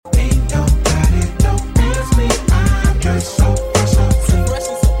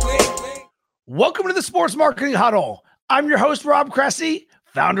Welcome to the Sports Marketing Huddle. I'm your host, Rob Cressy,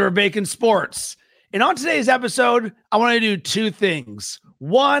 founder of Bacon Sports. And on today's episode, I want to do two things.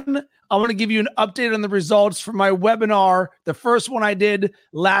 One, I want to give you an update on the results from my webinar, the first one I did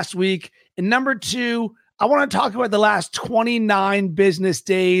last week. And number two, I want to talk about the last 29 business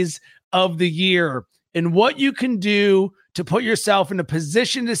days of the year and what you can do to put yourself in a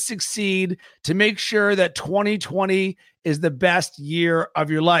position to succeed, to make sure that 2020 is the best year of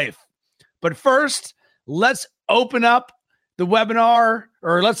your life. But first, let's open up the webinar,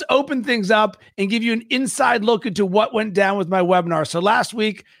 or let's open things up and give you an inside look into what went down with my webinar. So last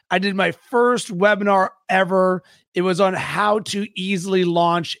week, I did my first webinar ever. It was on how to easily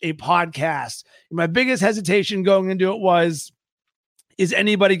launch a podcast. And my biggest hesitation going into it was, is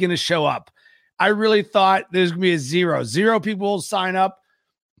anybody going to show up? I really thought there's going to be a zero people will sign up,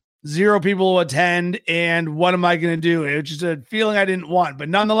 0 people will attend, and what am I going to do? It was just a feeling I didn't want. But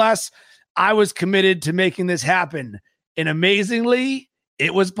nonetheless, I was committed to making this happen. And amazingly,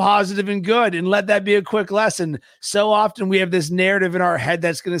 it was positive and good. And let that be a quick lesson. So often we have this narrative in our head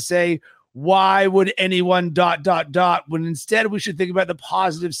that's going to say, why would anyone ... when instead we should think about the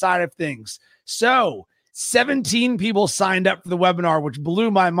positive side of things. So 17 people signed up for the webinar, which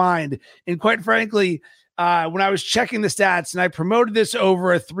blew my mind. And quite frankly, when I was checking the stats, and I promoted this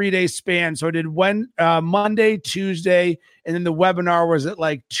over a 3-day span. So I did Monday, Tuesday, and then the webinar was at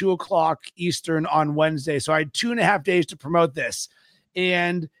like 2:00 Eastern on Wednesday. So I had 2.5 days to promote this.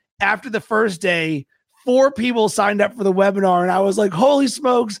 And after the first day, 4 people signed up for the webinar. And I was like, holy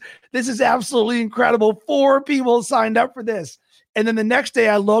smokes, this is absolutely incredible. 4 people signed up for this. And then the next day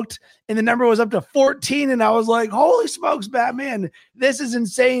I looked and the number was up to 14. And I was like, holy smokes, Batman, this is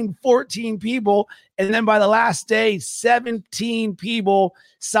insane. 14 people. And then by the last day, 17 people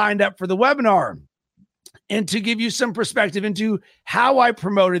signed up for the webinar. And to give you some perspective into how I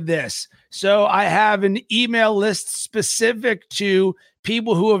promoted this. So I have an email list specific to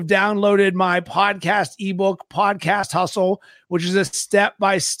people who have downloaded my podcast ebook, Podcast Hustle, which is a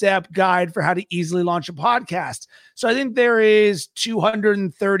step-by-step guide for how to easily launch a podcast. So I think there is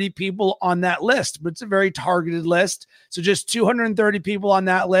 230 people on that list, but it's a very targeted list. So just 230 people on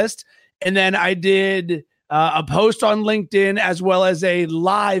that list. And then I did a post on LinkedIn as well as a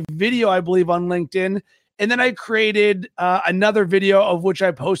live video, I believe, on LinkedIn. And then I created another video of which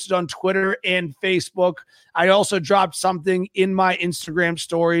I posted on Twitter and Facebook. I also dropped something in my Instagram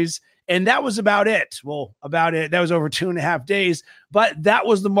stories, and that was about it. Well, about it. That was over 2.5 days, but that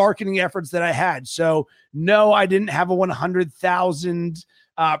was the marketing efforts that I had. So no, I didn't have a 100,000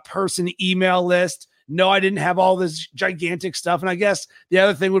 person email list. No, I didn't have all this gigantic stuff. And I guess the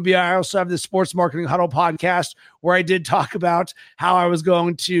other thing would be I also have the Sports Marketing Huddle podcast where I did talk about how I was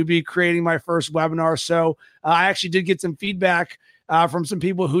going to be creating my first webinar. So I actually did get some feedback from some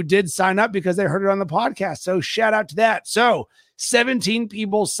people who did sign up because they heard it on the podcast. So shout out to that. So 17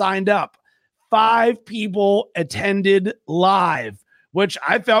 people signed up. 5 people attended live, which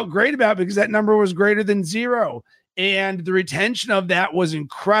I felt great about because that number was greater than 0. And the retention of that was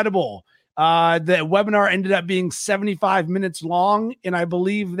incredible. The webinar ended up being 75 minutes long, and I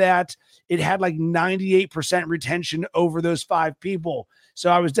believe that it had like 98% retention over those 5 people. So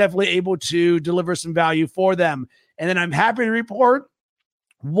I was definitely able to deliver some value for them. And then I'm happy to report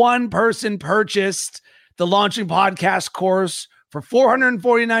 1 person purchased the Launching Podcast course for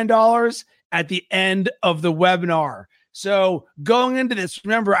 $449 at the end of the webinar. So going into this,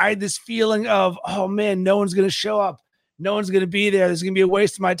 remember, I had this feeling of, oh man, no one's going to show up. No one's going to be there. This is going to be a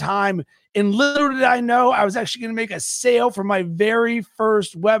waste of my time. And little did I know I was actually going to make a sale for my very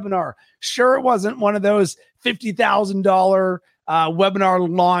first webinar. Sure, it wasn't one of those $50,000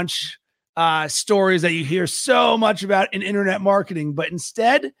 webinar launch stories that you hear so much about in internet marketing, but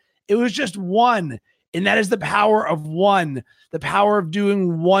instead it was just one. And that is the power of one, the power of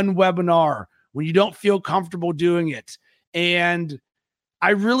doing one webinar when you don't feel comfortable doing it. And I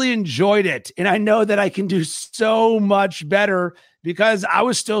really enjoyed it. And I know that I can do so much better because I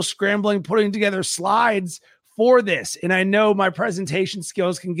was still scrambling, putting together slides for this. And I know my presentation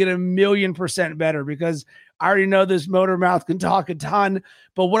skills can get 1,000,000% better because I already know this motor mouth can talk a ton.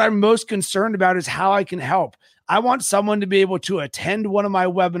 But what I'm most concerned about is how I can help. I want someone to be able to attend one of my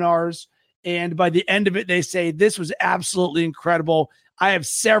webinars, and by the end of it, they say, this was absolutely incredible. I have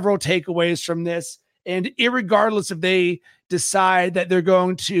several takeaways from this. And irregardless if they decide that they're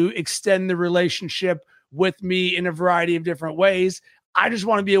going to extend the relationship with me in a variety of different ways, I just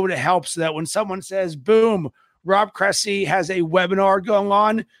want to be able to help so that when someone says, boom, Rob Cressy has a webinar going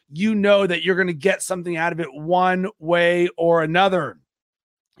on, you know that you're going to get something out of it one way or another.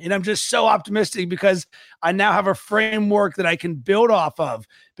 And I'm just so optimistic because I now have a framework that I can build off of,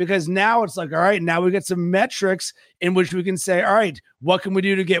 because now it's like, all right, now we get some metrics in which we can say, all right, what can we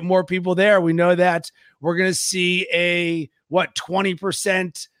do to get more people there? We know that we're going to see a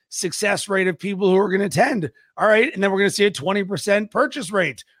 20% success rate of people who are going to attend. All right. And then we're going to see a 20% purchase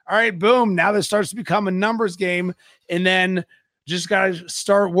rate. All right, boom. Now this starts to become a numbers game. And then just got to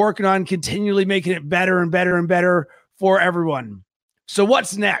start working on continually making it better and better and better for everyone. So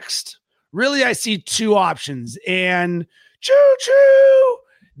what's next? Really, I see two options, and choo-choo,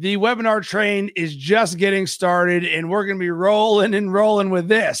 the webinar train is just getting started, and we're going to be rolling and rolling with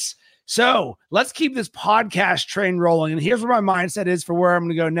this. So let's keep this podcast train rolling. And here's where my mindset is for where I'm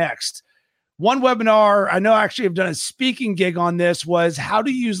going to go next. One webinar, I know actually I've done a speaking gig on this, was how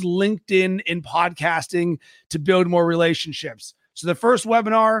to use LinkedIn in podcasting to build more relationships. So the first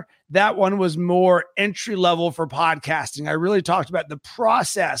webinar, that one was more entry level for podcasting. I really talked about the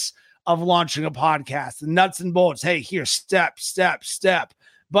process of launching a podcast, the nuts and bolts. Hey, here, step.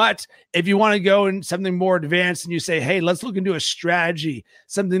 But if you want to go in something more advanced and you say, hey, let's look into a strategy,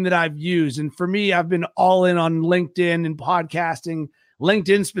 something that I've used. And for me, I've been all in on LinkedIn and podcasting,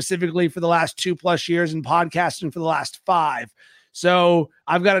 LinkedIn specifically for the last 2+ years and podcasting for the last 5. So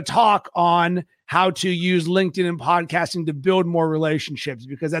I've got a talk on how to use LinkedIn and podcasting to build more relationships,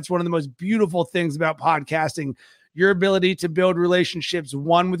 because that's one of the most beautiful things about podcasting, your ability to build relationships,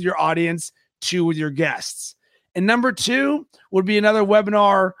 1 with your audience, 2 with your guests. And number 2 would be another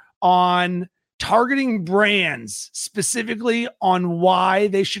webinar on targeting brands, specifically on why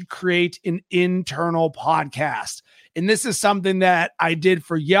they should create an internal podcast. And this is something that I did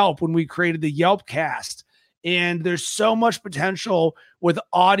for Yelp when we created the Yelp Cast. And there's so much potential with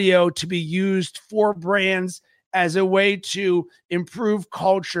audio to be used for brands as a way to improve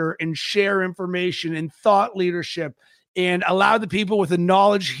culture and share information and thought leadership and allow the people with the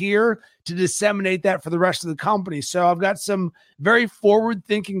knowledge here to disseminate that for the rest of the company. So I've got some very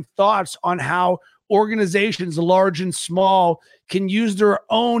forward-thinking thoughts on how organizations, large and small, can use their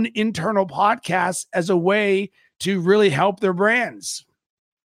own internal podcasts as a way to really help their brands.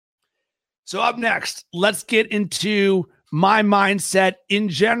 So up next, let's get into my mindset in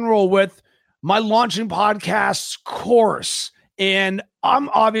general with my Launching Podcasts course. And I'm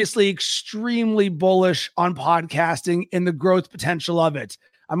obviously extremely bullish on podcasting and the growth potential of it.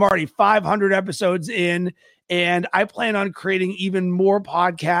 I'm already 500 episodes in, and I plan on creating even more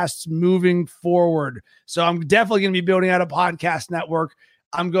podcasts moving forward. So I'm definitely going to be building out a podcast network.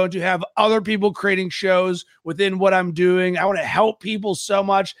 I'm going to have other people creating shows within what I'm doing. I want to help people so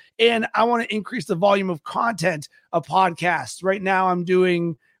much, and I want to increase the volume of content of podcasts. Right now I'm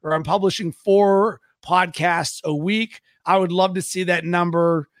publishing 4 podcasts a week. I would love to see that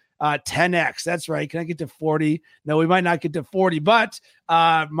number 10x. That's right. Can I get to 40? No, we might not get to 40, but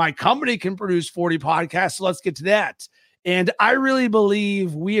my company can produce 40 podcasts. So let's get to that. And I really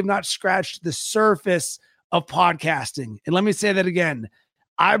believe we have not scratched the surface of podcasting. And let me say that again.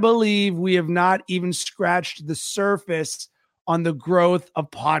 I believe we have not even scratched the surface on the growth of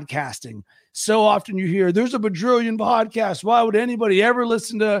podcasting. So often you hear there's a bajillion podcasts. Why would anybody ever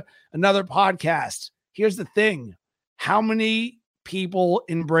listen to another podcast? Here's the thing. How many people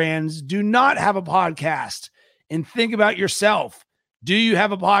in brands do not have a podcast? And think about yourself. Do you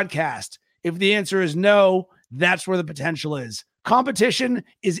have a podcast? If the answer is no, that's where the potential is. Competition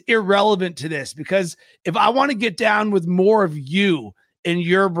is irrelevant to this, because if I want to get down with more of you in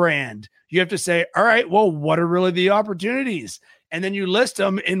your brand, you have to say, all right, well, what are really the opportunities? And then you list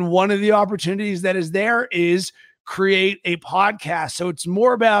them. And one of the opportunities that is there is create a podcast. So it's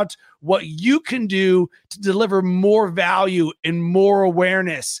more about what you can do to deliver more value and more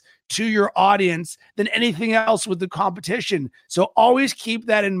awareness to your audience than anything else with the competition. So always keep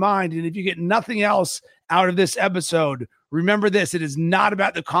that in mind. And if you get nothing else out of this episode, remember this: it is not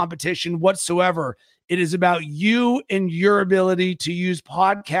about the competition whatsoever. It is about you and your ability to use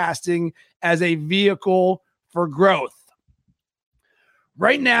podcasting as a vehicle for growth.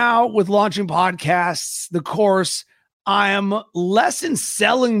 Right now, with Launching Podcasts, the course, I am less in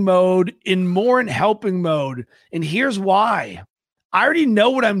selling mode and more in helping mode. And here's why. I already know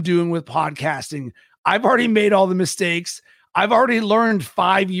what I'm doing with podcasting. I've already made all the mistakes. I've already learned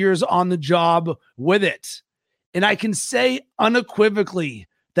 5 years on the job with it. And I can say unequivocally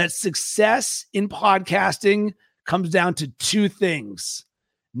that success in podcasting comes down to 2 things.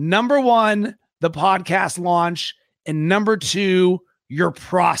 Number 1, the podcast launch, and number 2, your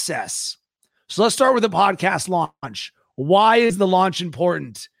process. So let's start with the podcast launch. Why is the launch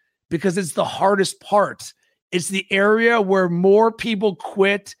important? Because it's the hardest part. It's the area where more people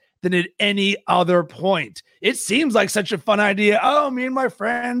quit than at any other point. It seems like such a fun idea. Oh, me and my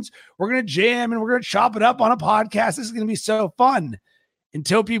friends, we're going to jam and we're going to chop it up on a podcast. This is going to be so fun.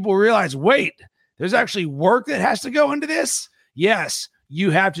 Until people realize, wait, there's actually work that has to go into this. Yes,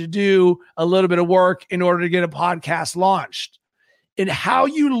 you have to do a little bit of work in order to get a podcast launched. And how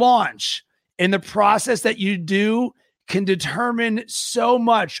you launch and the process that you do can determine so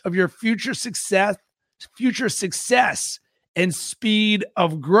much of your future success and speed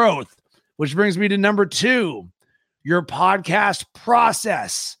of growth, which brings me to number 2, your podcast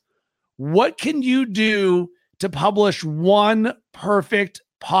process. What can you do to publish one perfect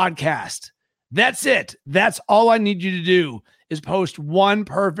podcast? That's it. That's all I need you to do is post one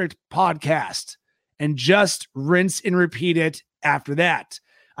perfect podcast and just rinse and repeat it after that.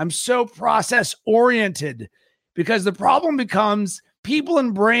 I'm so process oriented because the problem becomes people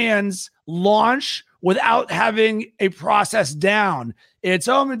and brands launch without having a process down. It's,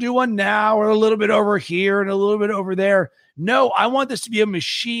 oh, I'm going to do one now or a little bit over here and a little bit over there. No, I want this to be a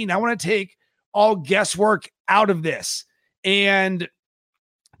machine. I want to take all guesswork out of this. And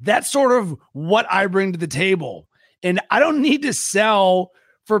that's sort of what I bring to the table. And I don't need to sell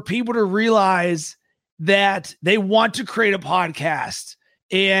for people to realize that they want to create a podcast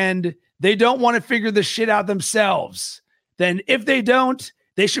and they don't want to figure this shit out themselves. Then if they don't,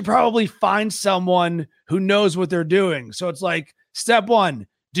 they should probably find someone who knows what they're doing. So it's like, step 1,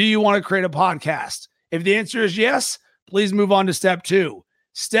 do you want to create a podcast? If the answer is yes, please move on to step 2.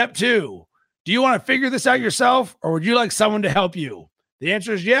 Step 2, do you want to figure this out yourself or would you like someone to help you? The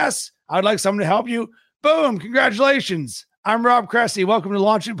answer is yes, I'd like someone to help you. Boom, congratulations. I'm Rob Cressy. Welcome to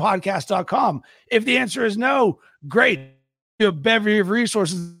launchingpodcast.com. If the answer is no, great. A bevy of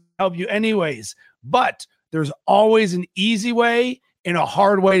resources to help you anyways. But there's always an easy way and a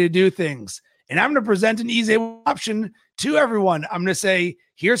hard way to do things. And I'm going to present an easy option to everyone. I'm going to say,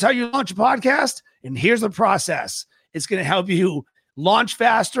 here's how you launch a podcast, and here's the process. It's going to help you launch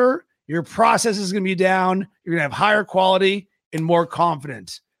faster. Your process is going to be down. You're going to have higher quality and more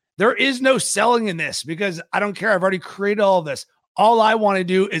confident. There is no selling in this because I don't care. I've already created all of this. All I want to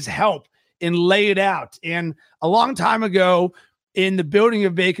do is help and lay it out. And a long time ago in the building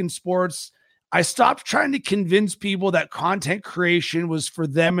of Bacon Sports, I stopped trying to convince people that content creation was for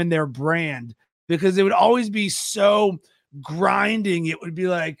them and their brand because it would always be so grinding. It would be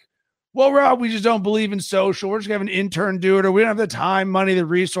like, well, Rob, we just don't believe in social. We're just going to have an intern do it, or we don't have the time, money, the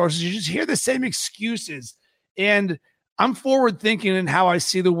resources. You just hear the same excuses. And I'm forward thinking in how I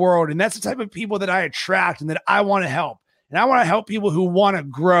see the world. And that's the type of people that I attract and that I want to help. And I want to help people who want to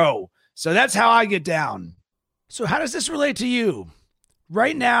grow. So that's how I get down. So how does this relate to you?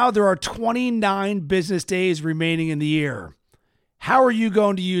 Right now, there are 29 business days remaining in the year. How are you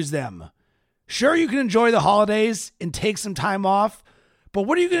going to use them? Sure, you can enjoy the holidays and take some time off, but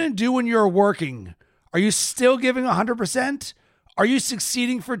what are you going to do when you're working? Are you still giving 100%? Are you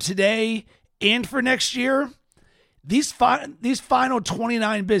succeeding for today and for next year? These final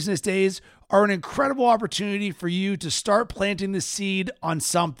 29 business days are an incredible opportunity for you to start planting the seed on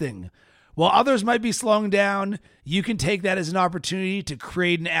something. While others might be slowing down, you can take that as an opportunity to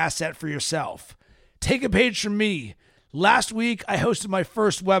create an asset for yourself. Take a page from me. Last week, I hosted my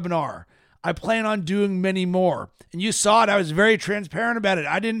first webinar. I plan on doing many more. And you saw it. I was very transparent about it.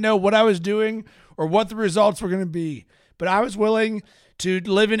 I didn't know what I was doing or what the results were going to be, but I was willing to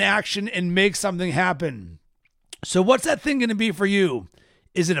live in action and make something happen. So what's that thing going to be for you?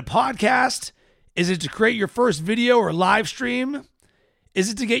 Is it a podcast? Is it to create your first video or live stream? Is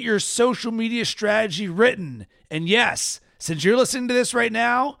it to get your social media strategy written? And yes, since you're listening to this right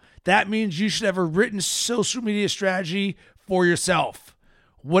now, that means you should have a written social media strategy for yourself.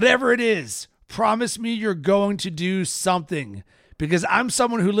 Whatever it is, promise me you're going to do something, because I'm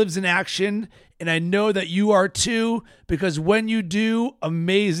someone who lives in action, and I know that you are too, because when you do,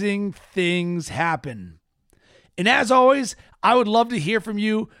 amazing things happen. And as always, I would love to hear from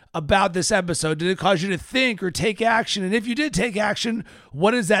you about this episode. Did it cause you to think or take action? And if you did take action,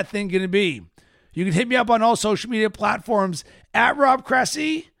 what is that thing going to be? You can hit me up on all social media platforms at Rob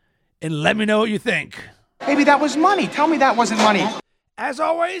Cressy and let me know what you think. Maybe that was money. Tell me that wasn't money. As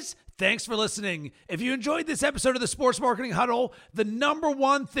always, thanks for listening. If you enjoyed this episode of the Sports Marketing Huddle, the number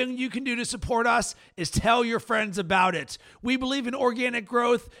one thing you can do to support us is tell your friends about it. We believe in organic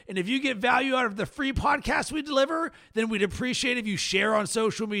growth, and if you get value out of the free podcast we deliver, then we'd appreciate if you share on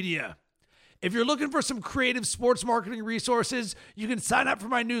social media. If you're looking for some creative sports marketing resources, you can sign up for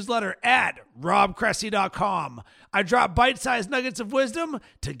my newsletter at robcressy.com. I drop bite-sized nuggets of wisdom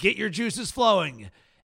to get your juices flowing.